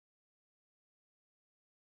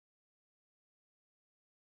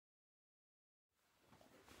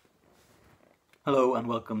Hello and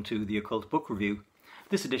welcome to the Occult Book Review.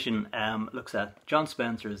 This edition looks at John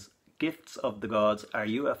Spencer's Gifts of the Gods Are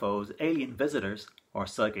UFOs, Alien Visitors or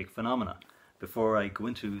Psychic Phenomena. Before I go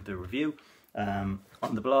into the review, on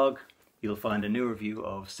the blog you'll find a new review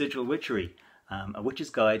of Sigil Witchery, A Witch's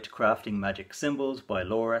Guide to Crafting Magic Symbols by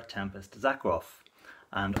Laura Tempest Zakroff.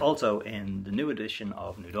 And also in the new edition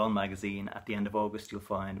of New Dawn magazine at the end of August you'll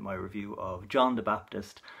find my review of John the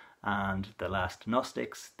Baptist and The Last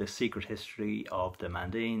Gnostics, The Secret History of the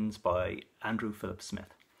Mandaeans by Andrew Philip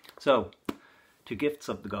Smith. So, to Gifts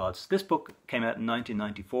of the Gods. This book came out in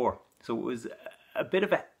 1994, so it was a bit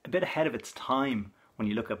ahead of its time when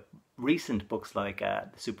you look at recent books like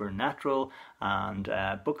The Supernatural and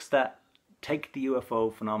books that take the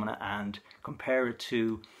UFO phenomena and compare it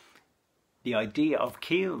to the idea of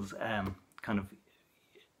Keel's kind of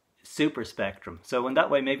super spectrum. So in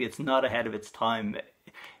that way maybe it's not ahead of its time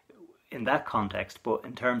in that context, but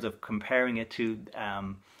in terms of comparing it to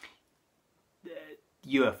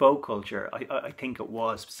UFO culture, I think it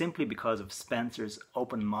was, simply because of Spencer's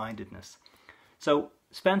open-mindedness. So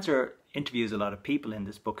Spencer interviews a lot of people in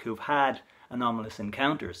this book who've had anomalous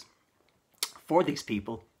encounters. For these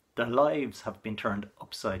people, their lives have been turned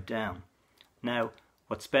upside down. Now,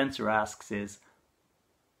 what Spencer asks is,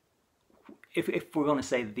 if we're going to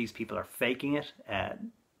say that these people are faking it,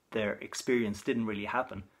 their experience didn't really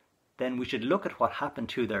happen, then we should look at what happened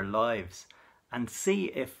to their lives and see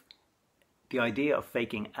if the idea of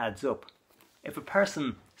faking adds up. If a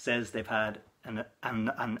person says they've had an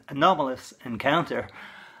anomalous encounter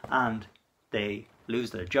and they lose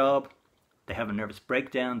their job, they have a nervous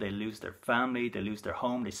breakdown, they lose their family, they lose their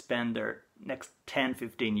home, they spend their next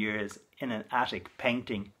 10-15 years in an attic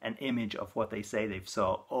painting an image of what they say they've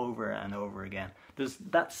saw over and over again. Does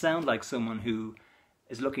that sound like someone who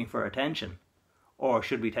is looking for attention? Or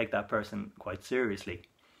should we take that person quite seriously?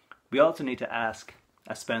 We also need to ask,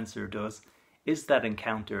 as Spencer does, is that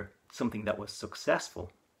encounter something that was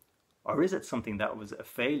successful? Or is it something that was a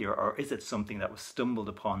failure? Or is it something that was stumbled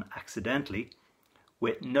upon accidentally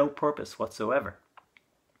with no purpose whatsoever?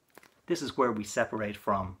 This is where we separate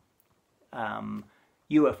from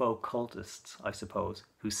UFO cultists, I suppose,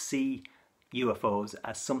 who see UFOs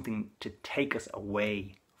as something to take us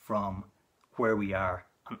away from where we are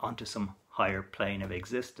and onto some higher plane of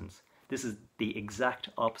existence. This is the exact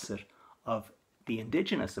opposite of the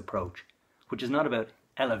indigenous approach, which is not about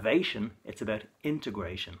elevation, it's about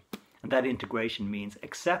integration. And that integration means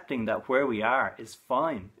accepting that where we are is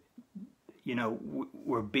fine. You know,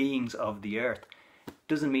 we're beings of the earth.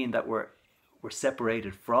 Doesn't mean that we're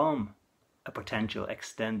separated from a potential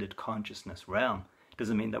extended consciousness realm.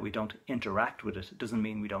 Doesn't mean that we don't interact with it. It doesn't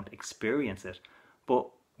mean we don't experience it. But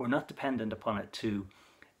we're not dependent upon it to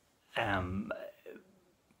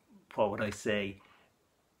what would I say,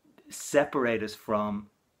 separate us from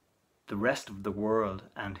the rest of the world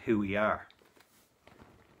and who we are.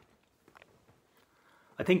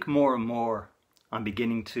 I think more and more I'm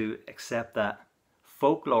beginning to accept that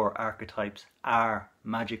folklore archetypes are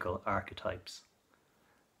magical archetypes.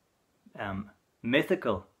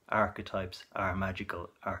 Mythical archetypes are magical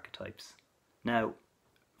archetypes. Now,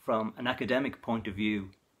 from an academic point of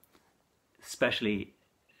view, especially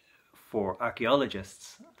for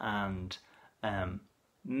archaeologists and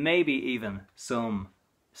maybe even some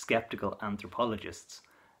skeptical anthropologists,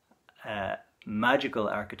 magical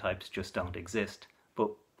archetypes just don't exist. But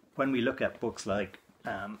when we look at books like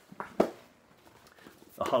The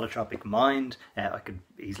Holotropic Mind, I could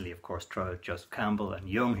easily of course throw out Joseph Campbell and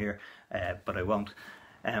Jung here, but I won't.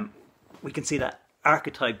 We can see that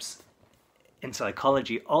archetypes in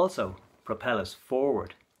psychology also propel us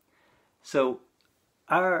forward. So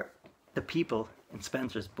are the people in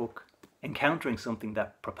Spencer's book encountering something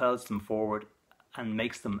that propels them forward and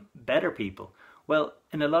makes them better people? Well,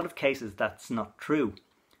 in a lot of cases that's not true.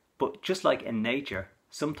 But just like in nature,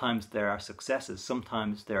 sometimes there are successes,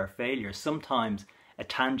 sometimes there are failures, sometimes a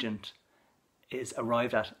tangent is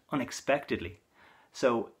arrived at unexpectedly.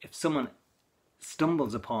 So if someone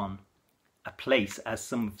stumbles upon a place, as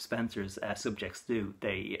some of Spencer's subjects do,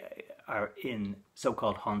 they are in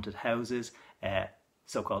so-called haunted houses,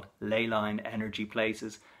 so-called ley line energy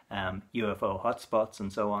places, UFO hotspots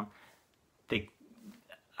and so on. They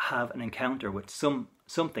have an encounter with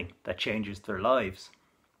something that changes their lives.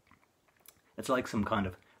 It's like some kind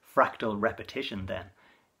of fractal repetition then.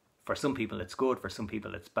 For some people it's good, for some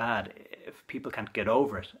people it's bad. If people can't get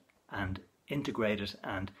over it and integrate it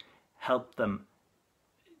and help them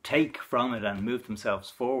take from it and move themselves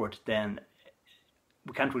forward, then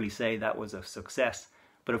we can't really say that was a success.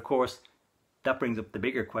 But of course, that brings up the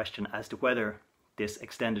bigger question as to whether this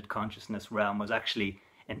extended consciousness realm was actually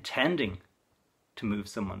intending to move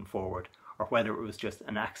someone forward, or whether it was just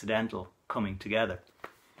an accidental coming together.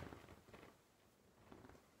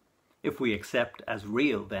 If we accept as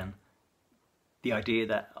real then the idea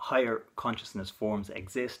that higher consciousness forms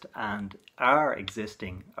exist and are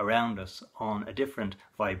existing around us on a different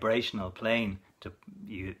vibrational plane, to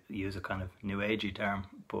use a kind of new agey term,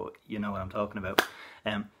 but you know what I'm talking about,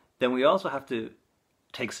 then we also have to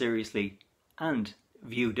take seriously and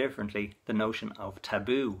view differently the notion of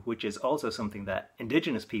taboo, which is also something that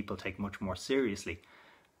indigenous people take much more seriously.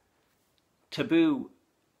 Taboo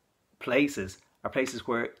places are places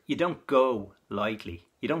where you don't go lightly,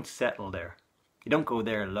 you don't settle there. You don't go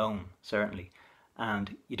there alone, certainly,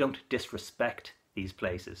 and you don't disrespect these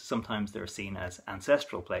places. Sometimes they're seen as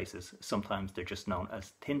ancestral places, sometimes they're just known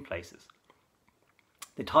as thin places.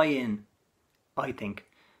 They tie in, I think,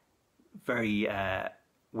 very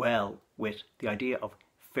well with the idea of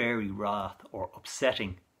fairy wrath or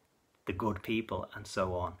upsetting the good people and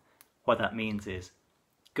so on. What that means is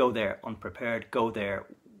go there unprepared, go there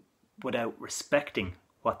without respecting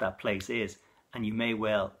what that place is, and you may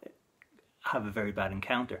well have a very bad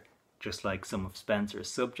encounter, just like some of Spencer's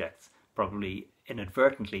subjects probably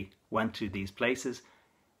inadvertently went to these places.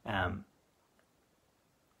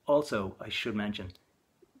 Also, I should mention,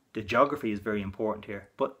 the geography is very important here,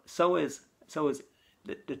 but so is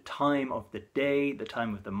the time of the day, the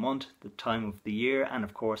time of the month, the time of the year, and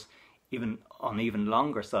of course even on even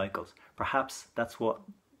longer cycles. Perhaps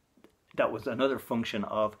that was another function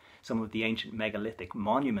of some of the ancient megalithic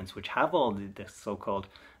monuments, which have all the so-called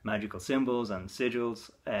magical symbols and sigils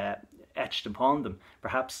etched upon them.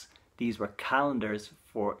 Perhaps these were calendars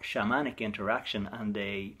for shamanic interaction, and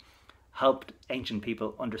they helped ancient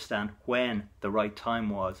people understand when the right time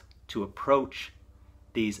was to approach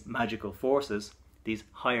these magical forces, these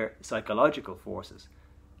higher psychological forces,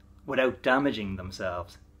 without damaging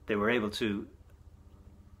themselves. They were able to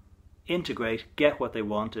integrate, get what they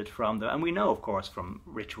wanted from them. And we know, of course, from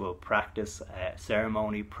ritual practice,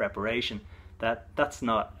 ceremony, preparation, that that's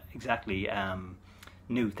not exactly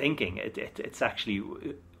new thinking. It's actually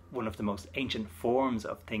one of the most ancient forms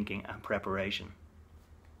of thinking and preparation.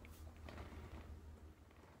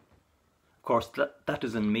 Of course, that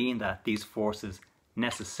doesn't mean that these forces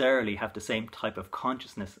necessarily have the same type of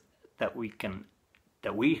consciousness that we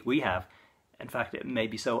have. In fact, it may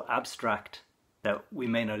be so abstract that we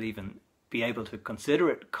may not even be able to consider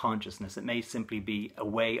it consciousness. It may simply be a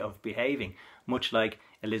way of behaving, much like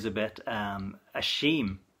Elizabeth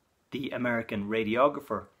Ashim, the American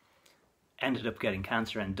radiographer, ended up getting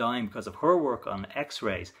cancer and dying because of her work on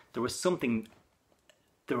X-rays. There was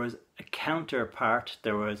a counterpart,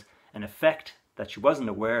 there was an effect that she wasn't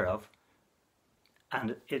aware of,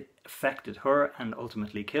 and it affected her and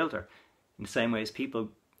ultimately killed her. In the same way as people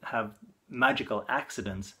have magical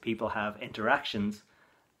accidents, people have interactions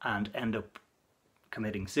and end up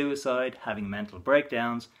committing suicide, having mental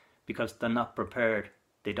breakdowns, because they're not prepared.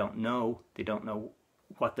 They don't know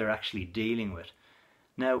what they're actually dealing with.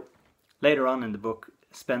 Now, later on in the book,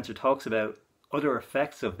 Spencer talks about other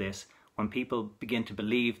effects of this when people begin to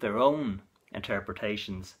believe their own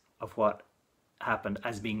interpretations of what happened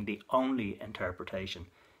as being the only interpretation.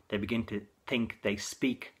 They begin to think they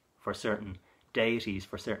speak for certain deities,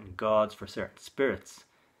 for certain gods, for certain spirits.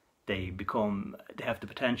 They have the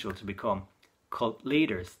potential to become cult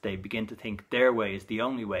leaders. They begin to think their way is the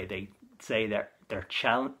only way. They say they're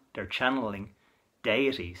channeling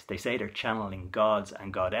deities. They say they're channeling gods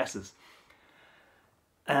and goddesses.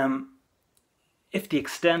 If the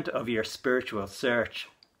extent of your spiritual search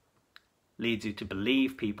leads you to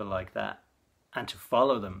believe people like that and to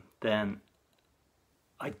follow them, then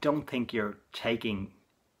I don't think you're taking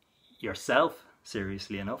yourself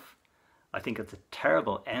seriously enough. I think it's a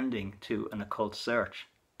terrible ending to an occult search,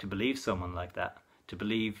 to believe someone like that, to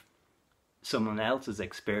believe someone else's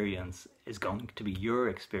experience is going to be your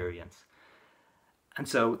experience. And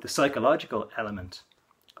so the psychological element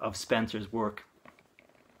of Spencer's work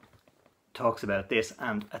talks about this,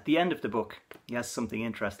 and at the end of the book he has something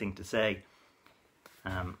interesting to say.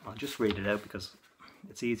 I'll just read it out because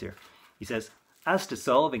it's easier. He says, as to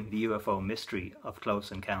solving the UFO mystery of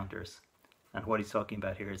close encounters, and what he's talking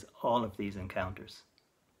about here is all of these encounters.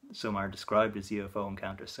 Some are described as UFO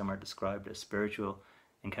encounters, some are described as spiritual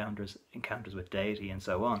encounters, encounters with deity, and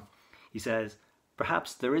so on. He says,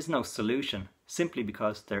 perhaps there is no solution simply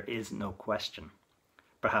because there is no question.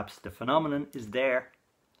 Perhaps the phenomenon is there,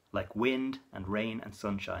 like wind and rain and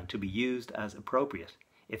sunshine, to be used as appropriate.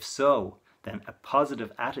 If so, then a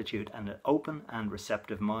positive attitude and an open and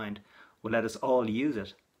receptive mind will let us all use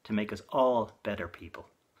it to make us all better people,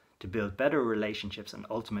 to build better relationships, and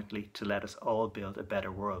ultimately to let us all build a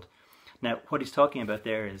better world. Now, what he's talking about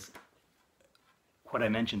there is what I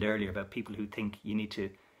mentioned earlier about people who think you need to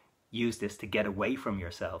use this to get away from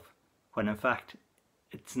yourself, when in fact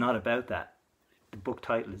it's not about that. The book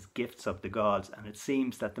title is Gifts of the Gods, and it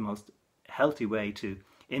seems that the most healthy way to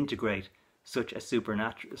integrate such a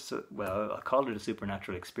supernatural, well, I'll call it a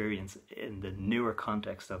supernatural experience in the newer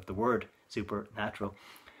context of the word supernatural,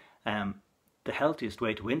 the healthiest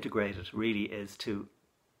way to integrate it really is to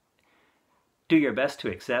do your best to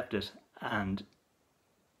accept it and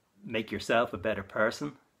make yourself a better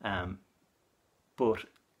person. But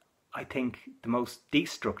I think the most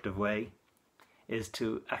destructive way is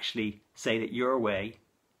to actually say that your way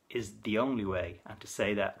is the only way, and to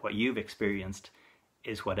say that what you've experienced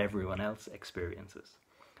is what everyone else experiences.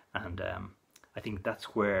 And I think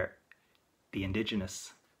that's where the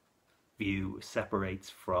indigenous view separates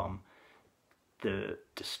from the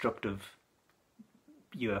destructive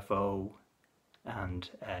UFO and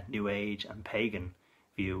New Age and pagan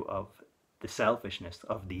view of the selfishness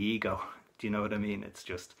of the ego. Do you know what I mean? It's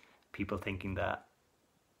just people thinking that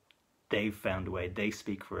they've found a way, they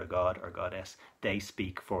speak for a god or goddess, they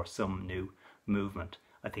speak for some new movement.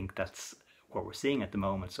 I think that's what we're seeing at the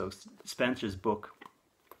moment. So Spencer's book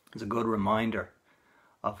is a good reminder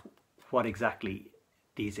of what exactly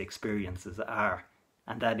these experiences are,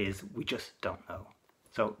 and that is, we just don't know.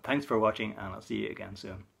 So thanks for watching, and I'll see you again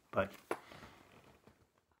soon. Bye.